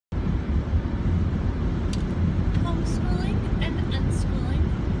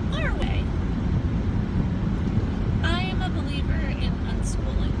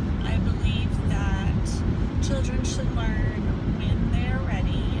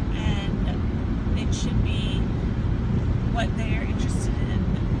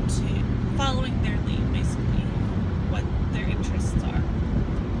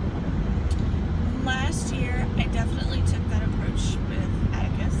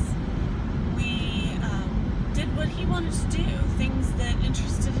wanted to do, things that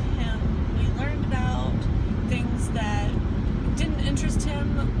interested him we learned about, things that didn't interest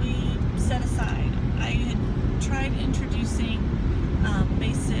him we set aside. I had tried introducing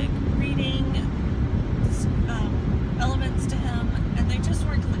basic reading elements to him, and they just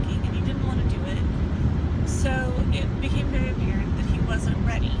weren't clicking, and he didn't want to do it. So it became very apparent that he wasn't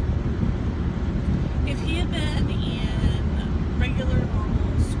ready. If he had been in regular,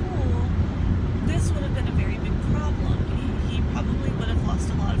 normal school, this would have been a very big problem. He probably would have lost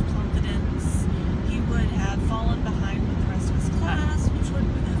a lot of confidence. He would have fallen behind with the rest of his class, which would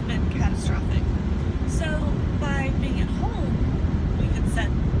have been catastrophic. So by being at home, we could set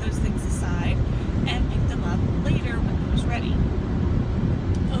those things aside and pick them up later when he was ready.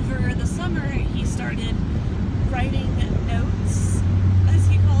 Over the summer, he started writing notes, as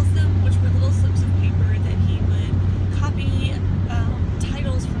he calls them, which were little slips of paper that he would copy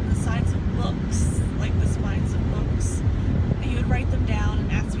titles from the sides of books, like the spines of books. He would write them down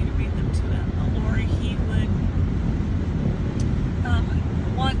and ask me to read them to him, or he would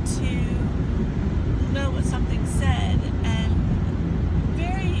want to know what something said, and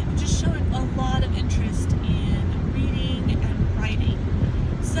just showing a lot of interest in reading and writing.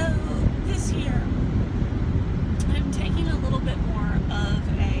 So this year, I'm taking a little bit more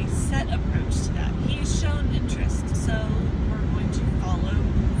of a set approach to that. He's shown interest, so we're going to follow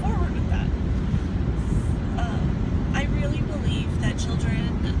forward with that. I really believe that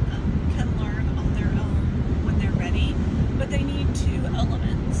children can learn on their own when they're ready, but they need 2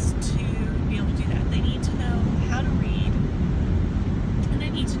 elements to be able to do that. They need to know how to read, and they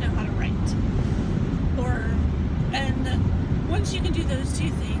need to know how to write. And once you can do those 2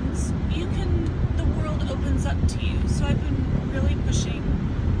 things, the world opens up to you. So I've been really pushing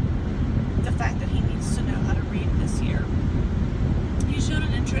the fact that he needs to know how to read this year. He's shown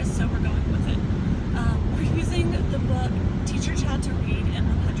an interest, so we're going with it. We're using the book Teach Your Child to Read in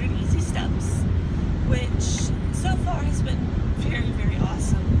 100 Easy Steps, which so far has been very, very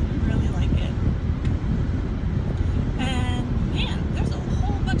awesome. I really like it. And man, there's a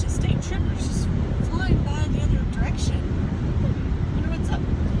whole bunch of state troopers just flying by the other direction. Wonder what's up.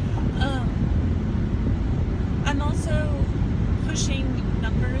 I'm also pushing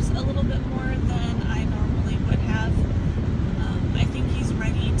numbers a little bit more than I normally would have. I think he's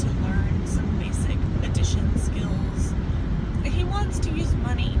ready to learn some basic addition skills. He wants to use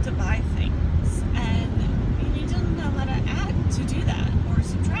money to buy things, and you need to know how to add to do that, or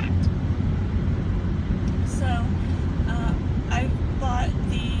subtract. So I bought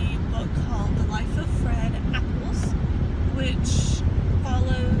the book called The Life of Fred Apples, which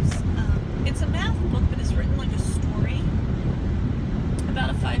follows, it's a math book, but it's written like a story about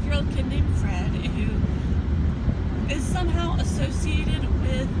a 5-year-old kid named Fred who is somehow associated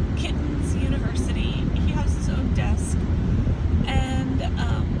with Kittens University. He has his own desk, and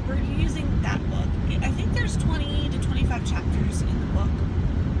we're using that book. I think there's 20 to 25 chapters in the book,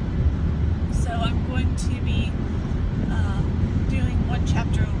 so I'm going to be doing 1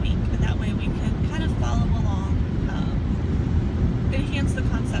 chapter a week, and that way we can kind of follow along, enhance the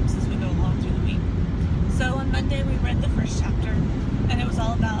concepts as we go along through the week. So on Monday we read the first chapter, and it was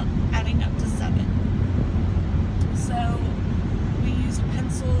all about adding up to 7. So we used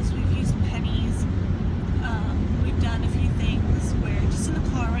pencils, we've used pennies, we've done a few things where just in the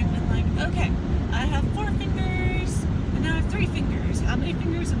car I've been like, okay, I have 4 fingers, and now I have 3 fingers. How many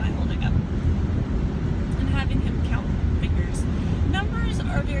fingers am I holding up? And having him count fingers. Numbers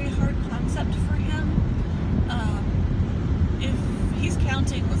are a very hard concept for him. If he's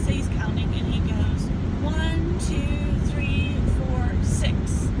counting, let's say he's counting, and he goes 1, 2, 3, 4,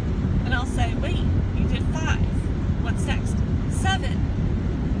 6, and I'll say, wait, you did 5. What's next? 7.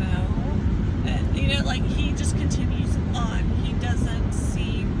 No. And, like he just continues on. He doesn't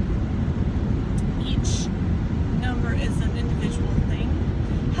see each number as an individual thing.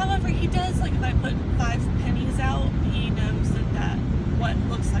 However, he does, like if I put 5 pennies out, he knows that what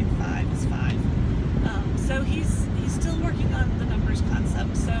looks like 5 is 5. So he's still working on the numbers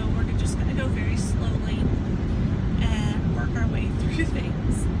concept. So we're just going to go very slowly and work our way through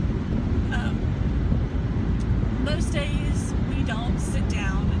things. Most days we don't sit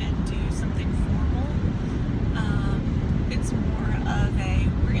down and do something formal. It's more of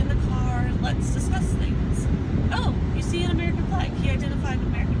we're in the car, let's discuss things. Oh, you see an American flag. He identified an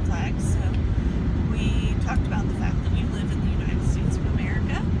American flag, so we talked about the fact that we live in the United States of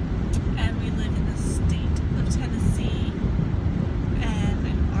America, and we live in the state of Tennessee,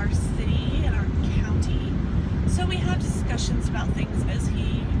 and our city and our county. So we have discussions about things as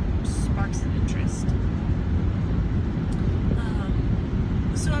he sparks an interest.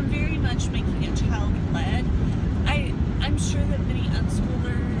 So I'm very much making it child-led. I I'm sure that many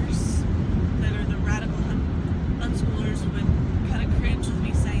unschoolers that are the radical unschoolers would kind of cringe with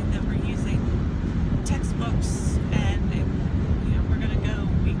me saying that we're using textbooks and we're going to go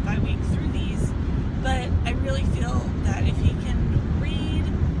week by week through these. But I really feel that if he can read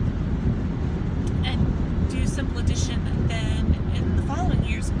and do simple addition, then in the following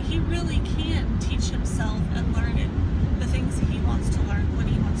years he really can teach himself and learn the things he wants to learn when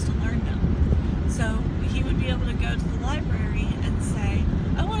he wants to learn them. So he would be able to go to the library and say,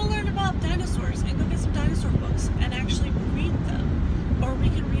 I want to learn about dinosaurs, and go get some dinosaur books and actually read them, or we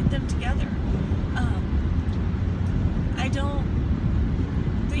can read them together. I don't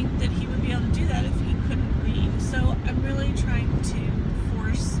think that he would be able to do that if he couldn't read. So I'm really trying to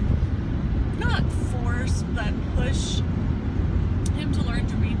but push him to learn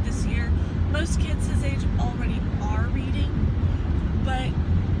to read this year. Most kids his age already are reading, but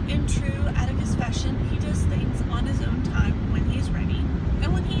in true Atticus fashion, he does things on his own time when he's ready.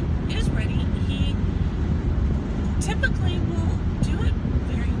 And when he is ready, he typically will do it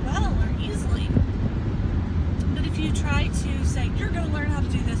very well or easily. But if you try to say, you're going to learn how to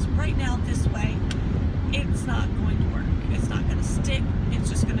do this right now this way, it's not going to work. It's not going to stick. It's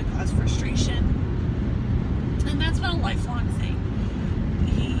just going to cause frustration. And that's been a lifelong thing.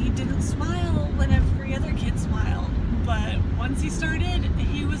 He didn't smile when every other kid smiled, but once he started,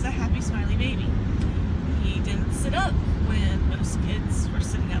 he was a happy, smiley baby. He didn't sit up when most kids were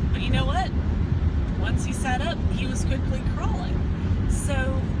sitting up, but you know what? Once he sat up, he was quickly crawling.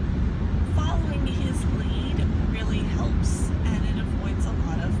 So following his lead really helps, and it avoids a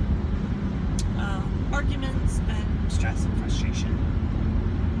lot of arguments and stress and frustration.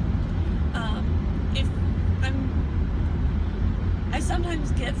 I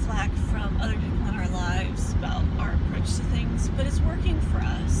sometimes get flack from other people in our lives about our approach to things, but it's working for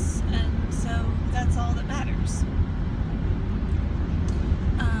us, and so that's all that matters.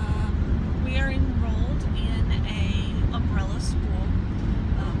 We are enrolled in a umbrella school.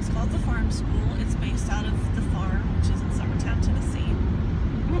 It's called the Farm School. It's based out of the farm, which is in Summertown, Tennessee.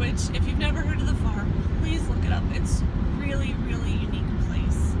 Which, if you've never heard of the farm, please look it up. It's really, really unique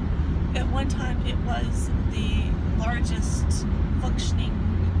place. At one time, it was the largest functioning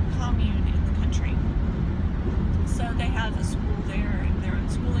commune in the country. So they have a school there and their own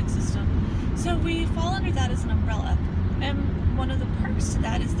schooling system. So we fall under that as an umbrella. And one of the perks to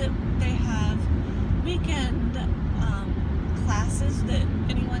that is that they have weekend classes that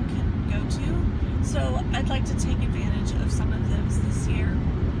anyone can go to. So I'd like to take advantage of some of those this year.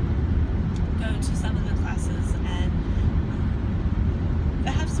 Go to some of the classes and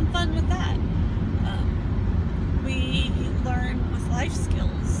have some fun with that. We learned with life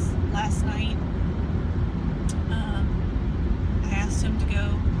skills last night. I asked him to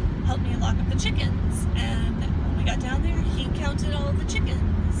go help me lock up the chickens, and when we got down there, he counted all the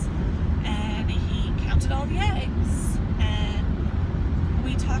chickens, and he counted all the eggs, and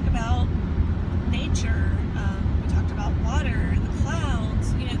we talk about nature. We talked about water, the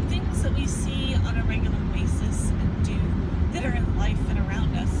clouds, things that we see on a regular basis and do that are in life and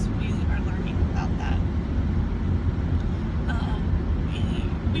around us. We are learning about that.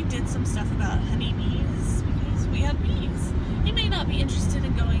 We did some stuff about honeybees because we have bees. He may not be interested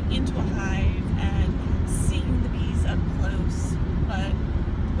in going into a hive and seeing the bees up close, but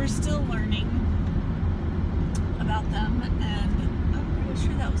we're still learning about them, and I'm pretty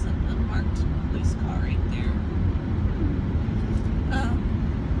sure that was an unmarked police car right there.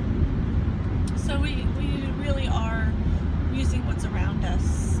 So we really are using what's around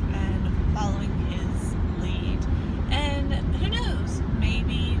us and following his lead. And who knows,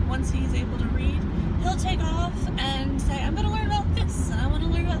 maybe once he's able to read, he'll take off and say, I'm going to learn about this and I want to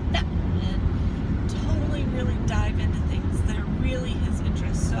learn about that, and totally really dive into things that are really his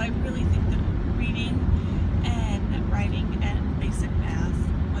interests. So I really think that reading and writing and basic math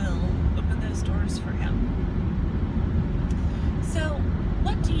will open those doors for him. So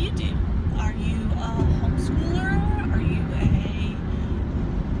what do you do? Are you a homeschooler? Are you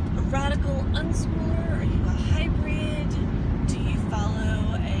a radical unschooler? Are you a hybrid? Do you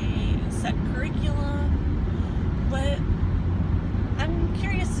follow a set curriculum? But I'm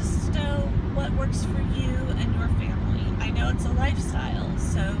curious to know what works for you and your family. I know it's a lifestyle,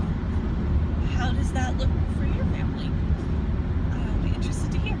 so how does that look for